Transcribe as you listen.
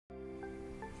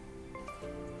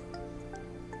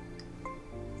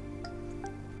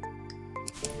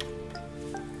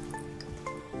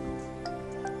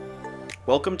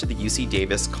Welcome to the UC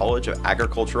Davis College of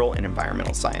Agricultural and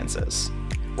Environmental Sciences,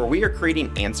 where we are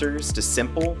creating answers to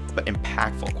simple but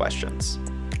impactful questions.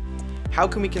 How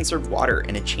can we conserve water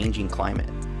in a changing climate?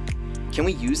 Can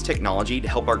we use technology to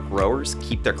help our growers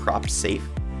keep their crops safe?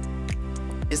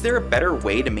 Is there a better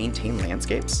way to maintain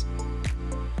landscapes?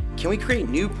 Can we create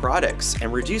new products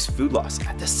and reduce food loss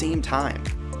at the same time?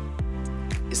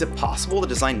 Is it possible to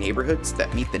design neighborhoods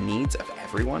that meet the needs of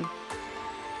everyone?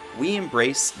 We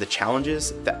embrace the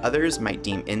challenges that others might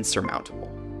deem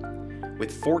insurmountable.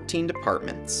 With 14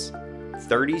 departments,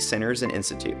 30 centers and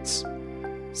institutes,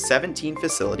 17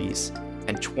 facilities,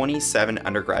 and 27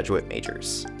 undergraduate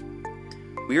majors.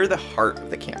 We are the heart of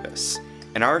the campus,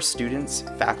 and our students,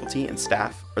 faculty, and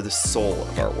staff are the soul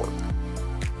of our work.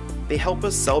 They help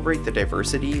us celebrate the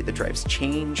diversity that drives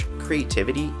change,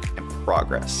 creativity, and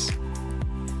progress.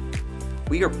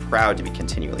 We are proud to be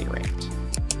continually ranked.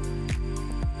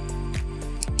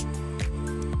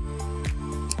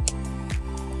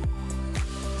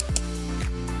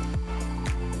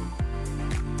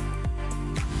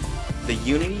 The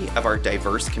unity of our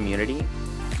diverse community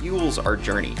fuels our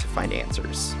journey to find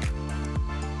answers.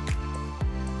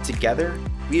 Together,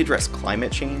 we address climate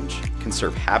change,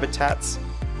 conserve habitats,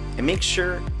 and make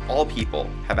sure all people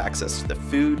have access to the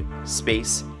food,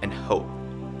 space, and hope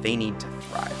they need to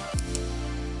thrive.